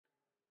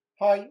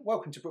Hi,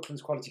 welcome to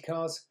Brooklyn's Quality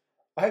Cars.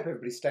 I hope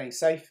everybody's staying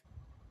safe.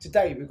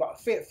 Today we've got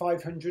a Fiat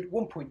 500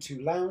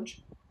 1.2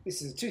 Lounge.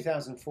 This is a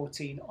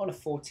 2014 on a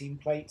 14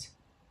 plate.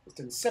 It's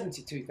done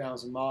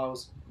 72,000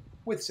 miles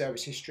with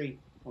service history,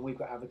 and we've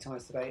got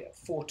advertised today at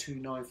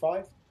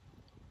 4295.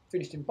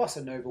 Finished in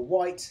Bossa Nova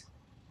White.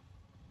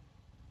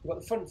 We've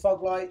got the front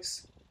fog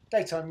lights,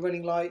 daytime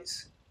running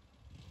lights.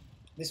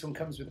 This one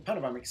comes with a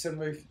panoramic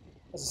sunroof,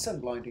 has a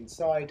sun blind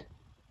inside.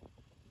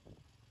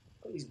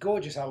 Got these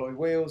gorgeous alloy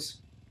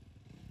wheels.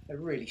 They're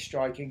really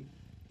striking.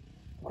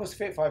 Of course, the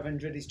Fiat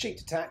 500 is cheap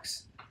to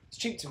tax, it's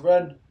cheap to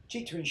run,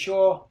 cheap to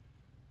insure,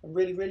 and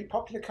really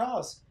popular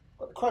cars.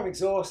 Got the chrome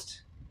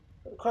exhaust,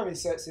 got the chrome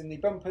inserts in the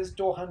bumpers,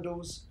 door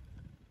handles,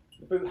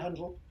 the boot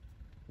handle.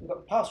 We've got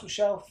the parcel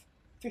shelf,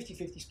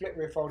 50/50 split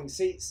rear folding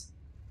seats.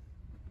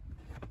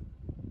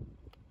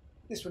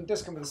 This one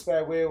does come with a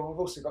spare wheel. We've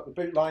also got the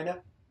boot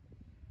liner.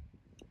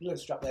 A little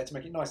strap there to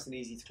make it nice and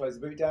easy to close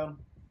the boot down.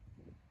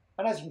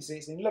 And as you can see,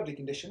 it's in lovely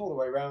condition all the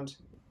way around.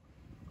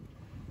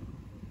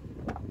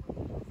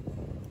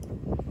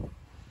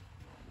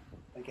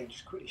 Again,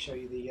 just quickly show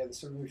you the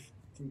sunroof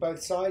from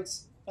both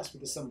sides. That's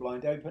with the sun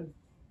blind open.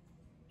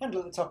 Handle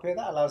at the top here,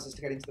 that allows us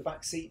to get into the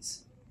back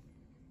seats.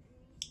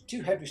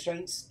 2 head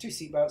restraints, 2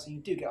 seat belts, and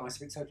you do get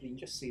ISOFIX. Hopefully you can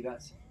just see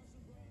that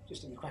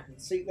just in the crack of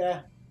the seat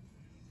there.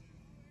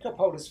 Cup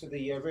holders for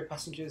the rear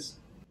passengers.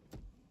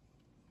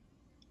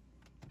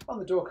 On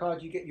the door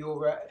card you get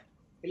your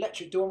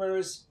electric door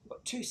mirrors. You've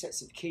got 2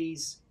 sets of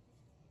keys,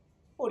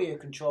 audio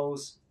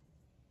controls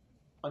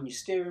on your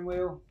steering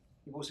wheel.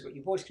 You've also got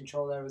your voice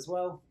control there as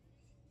well.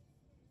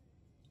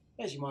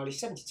 There's your mileage,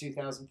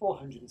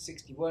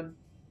 72,461. And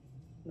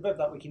above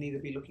that we can either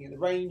be looking at the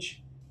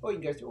range, or you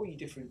can go through all your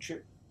different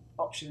trip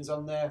options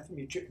on there from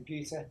your trip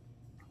computer,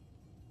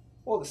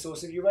 or the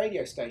source of your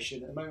radio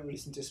station. At the moment we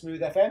listen to Smooth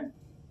FM.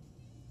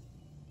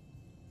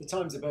 The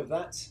time's above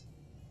that.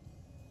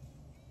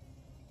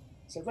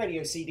 So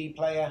radio CD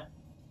player,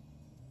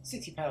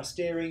 city power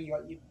steering, you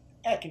got your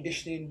air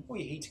conditioning, all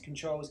your heater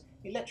controls,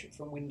 electric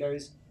front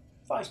windows,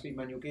 5-speed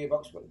manual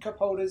gearbox, we've got the cup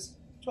holders,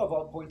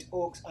 12-volt point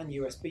aux and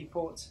USB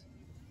ports.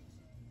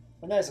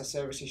 And there's our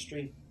service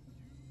history.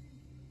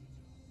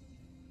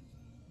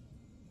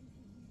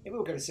 It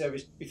will get a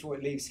service before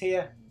it leaves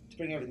here to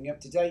bring everything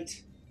up to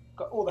date.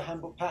 Got all the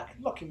handbook pack,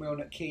 locking wheel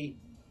nut key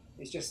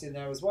is just in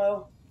there as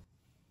well.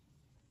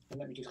 And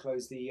let me just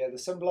close the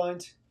sun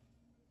blind.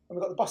 And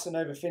we've got the Bossa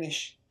Nova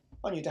finish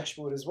on your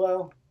dashboard as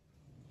well.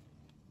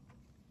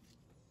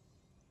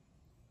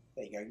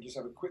 There you go, you can just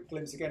have a quick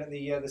glimpse again at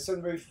the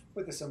sunroof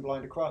with the sun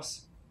blind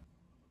across.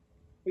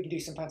 We can do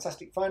some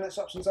fantastic finance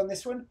options on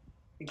this one,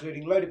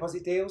 including low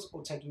deposit deals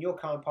or taking your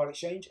car on part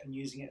exchange and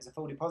using it as a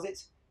full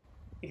deposit.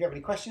 If you have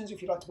any questions, or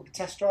if you'd like to book a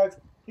test drive,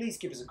 please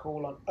give us a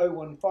call on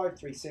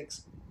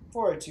 01536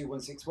 402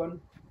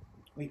 161.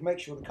 We can make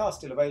sure the car's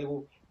still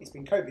available, it's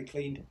been COVID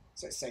cleaned,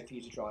 so it's safe for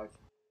you to drive.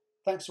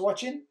 Thanks for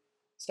watching,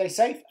 stay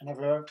safe and have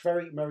a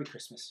very Merry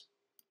Christmas.